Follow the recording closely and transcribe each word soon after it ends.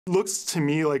looks to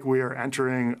me like we are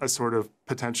entering a sort of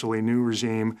potentially new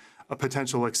regime, a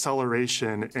potential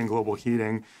acceleration in global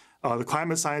heating. The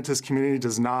climate scientist community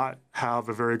does not have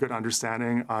a very good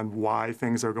understanding on why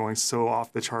things are going so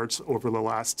off the charts over the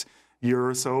last year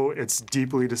or so. It's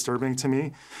deeply disturbing to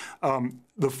me.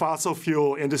 The fossil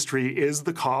fuel industry is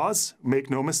the cause, make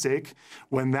no mistake.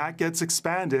 When that gets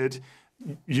expanded,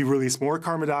 you release more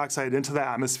carbon dioxide into the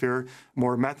atmosphere,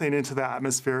 more methane into the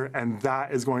atmosphere, and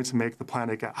that is going to make the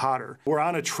planet get hotter. We're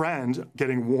on a trend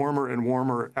getting warmer and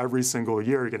warmer every single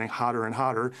year, getting hotter and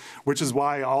hotter, which is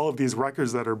why all of these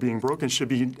records that are being broken should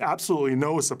be absolutely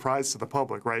no surprise to the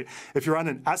public, right? If you're on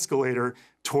an escalator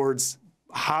towards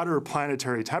hotter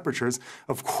planetary temperatures,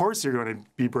 of course you're going to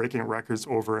be breaking records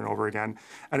over and over again.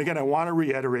 And again, I want to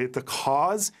reiterate, the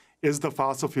cause is the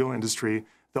fossil fuel industry.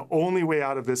 The only way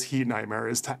out of this heat nightmare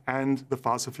is to end the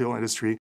fossil fuel industry.